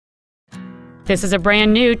This is a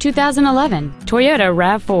brand new 2011 Toyota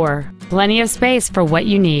RAV4. Plenty of space for what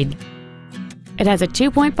you need. It has a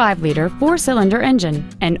 2.5-liter four-cylinder engine,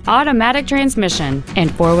 an automatic transmission, and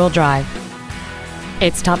four-wheel drive.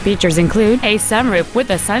 Its top features include a sunroof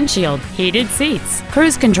with a sunshield, heated seats,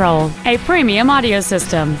 cruise control, a premium audio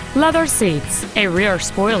system, leather seats, a rear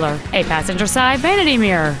spoiler, a passenger side vanity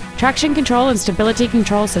mirror, traction control and stability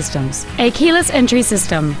control systems, a keyless entry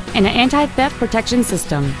system, and an anti-theft protection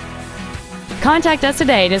system. Contact us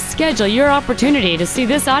today to schedule your opportunity to see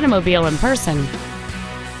this automobile in person.